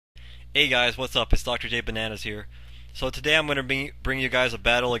Hey guys, what's up? It's DrJayBananas here. So today I'm going to bring you guys a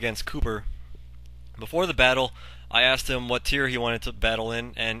battle against Kooper. Before the battle, I asked him what tier he wanted to battle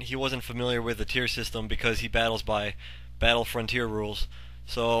in, and he wasn't familiar with the tier system because he battles by Battle Frontier rules.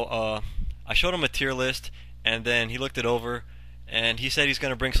 So I showed him a tier list, and then he looked it over, and he said he's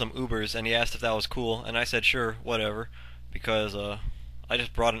going to bring some Ubers, and he asked if that was cool, and I said sure, whatever, because I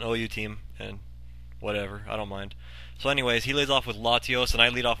just brought an OU team, and whatever, I don't mind. So anyways, he leads off with Latios, and I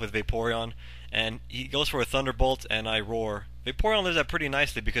lead off with Vaporeon, and he goes for a Thunderbolt, and I roar. Vaporeon lives that pretty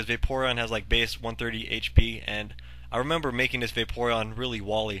nicely because Vaporeon has like base 130 HP, and I remember making this Vaporeon really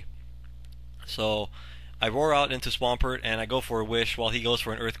wally. So I roar out into Swampert, and I go for a Wish while he goes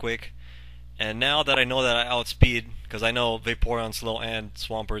for an Earthquake. And now that I know that I outspeed, because I know Vaporeon's slow and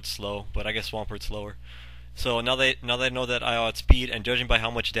Swampert's slow, but I guess Swampert's slower. So now that I know that I outspeed, and judging by how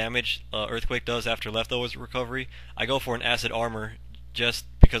much damage Earthquake does after leftovers recovery, I go for an Acid Armor just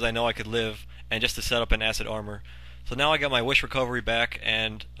because I know I could live, and just to set up an Acid Armor. So now I got my Wish recovery back,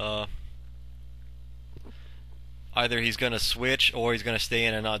 and either he's gonna switch or he's gonna stay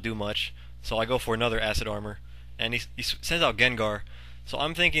in and not do much. So I go for another Acid Armor, and he sends out Gengar. So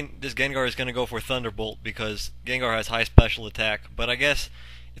I'm thinking this Gengar is gonna go for Thunderbolt because Gengar has high special attack, but I guess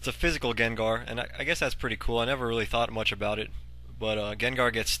it's a physical Gengar, and I guess that's pretty cool. I never really thought much about it, but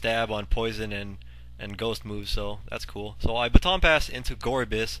Gengar gets stab on poison and ghost moves, so that's cool. So I Baton Pass into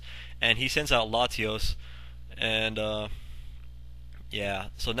Goribus, and he sends out Latios, and yeah.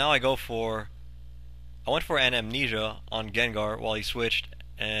 So now I went for an Amnesia on Gengar while he switched,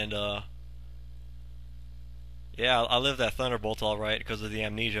 and yeah, I lived that Thunderbolt all right because of the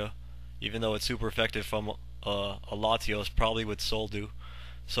Amnesia, even though it's super effective from a Latios, probably with Soul Dew.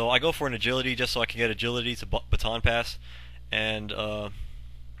 So I go for an Agility just so I can get Agility to Baton Pass, and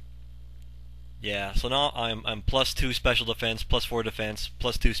yeah. So now I'm +2 Special Defense, +4 Defense,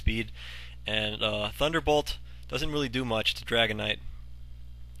 +2 Speed, and Thunderbolt doesn't really do much to Dragonite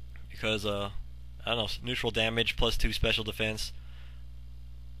because I don't know, neutral damage +2 Special Defense.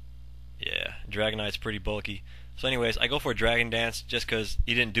 Yeah, Dragonite's pretty bulky. So anyways, I go for a Dragon Dance just because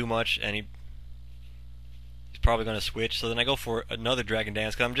he didn't do much, and he's probably going to switch. So then I go for another Dragon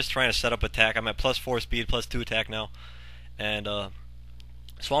Dance because I'm just trying to set up attack. I'm at +4 speed, +2 attack now. And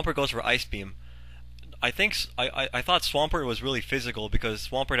Swampert goes for Ice Beam. I thought Swampert was really physical because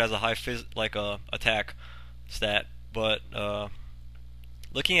Swampert has a high attack stat, but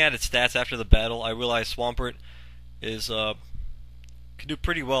looking at its stats after the battle, I realized Swampert is can do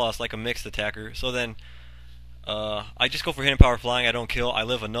pretty well as like a mixed attacker. So then I just go for Hidden Power Flying. I don't kill. I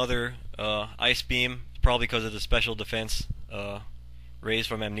live another Ice Beam, probably because of the special defense raised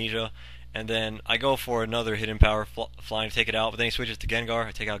from Amnesia. And then I go for another Hidden Power Flying to take it out. But then he switches to Gengar.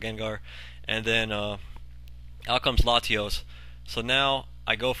 I take out Gengar. And then out comes Latios. So now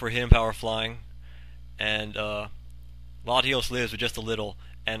I go for Hidden Power Flying. And Latios lives with just a little.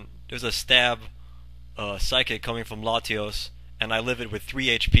 And there's a stab Psychic coming from Latios. And I live it with 3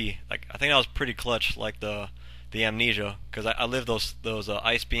 HP. Like, I think that was pretty clutch, like the Amnesia, because I lived those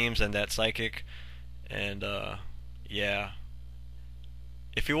Ice Beams and that Psychic, and yeah.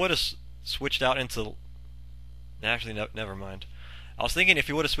 If he would have switched out into, actually never mind. I was thinking if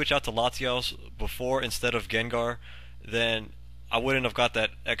he would have switched out to Latios before instead of Gengar, then I wouldn't have got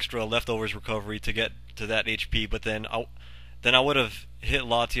that extra leftovers recovery to get to that HP. But then I would have hit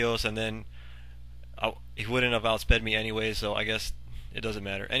Latios, and then he wouldn't have outsped me anyway, so I guess it doesn't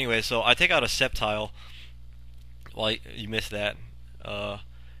matter. Anyway, so I take out a Sceptile. Well, you missed that.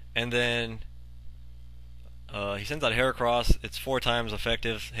 And then he sends out Heracross. It's 4 times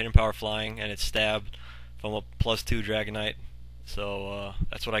effective, Hidden Power Flying, and it's stabbed from a +2 Dragonite. So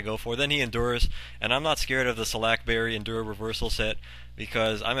that's what I go for. Then he endures, and I'm not scared of the Salackberry Endure Reversal set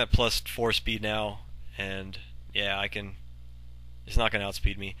because I'm at +4 speed now, and yeah, it's not going to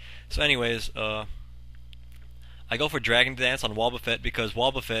outspeed me. So anyways, I go for Dragon Dance on Wobbuffet because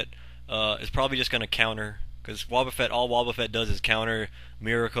Wobbuffet is probably just going to counter. Because all Wobbuffet does is counter,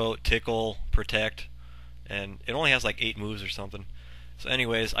 Mirror Coat, Tickle, Protect, and it only has like 8 moves or something. So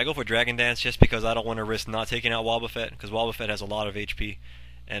anyways, I go for Dragon Dance just because I don't want to risk not taking out Wobbuffet, because Wobbuffet has a lot of HP,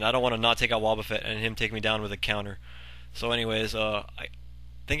 and I don't want to not take out Wobbuffet and him take me down with a counter. So anyways,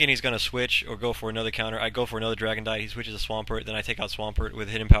 thinking he's going to switch or go for another counter, I go for another Dragonite. He switches to Swampert, then I take out Swampert with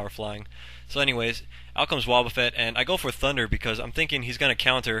Hidden Power Flying. So anyways, out comes Wobbuffet, and I go for Thunder because I'm thinking he's going to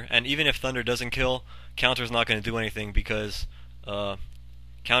counter, and even if Thunder doesn't kill, counter's not going to do anything because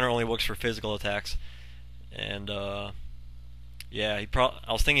counter only works for physical attacks. And yeah,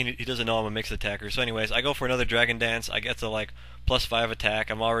 I was thinking he doesn't know I'm a mixed attacker. So anyways, I go for another Dragon Dance. I get to like +5 attack.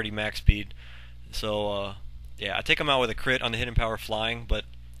 I'm already max speed. So yeah, I take him out with a crit on the Hidden Power Flying, but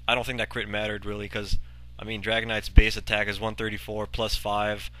I don't think that crit mattered really, because I mean Dragonite's base attack is 134 plus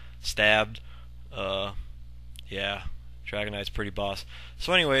 5 stabbed. Yeah, Dragonite's pretty boss.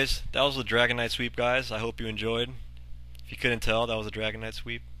 So anyways, that was the Dragonite sweep, guys. I hope you enjoyed. If you couldn't tell, that was a Dragonite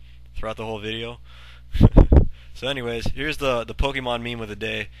sweep throughout the whole video. So anyways, here's the Pokemon meme of the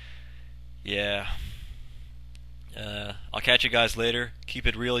day. Yeah. I'll catch you guys later. Keep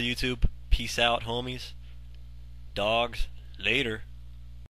it real, YouTube. Peace out, homies. Dogs. Later.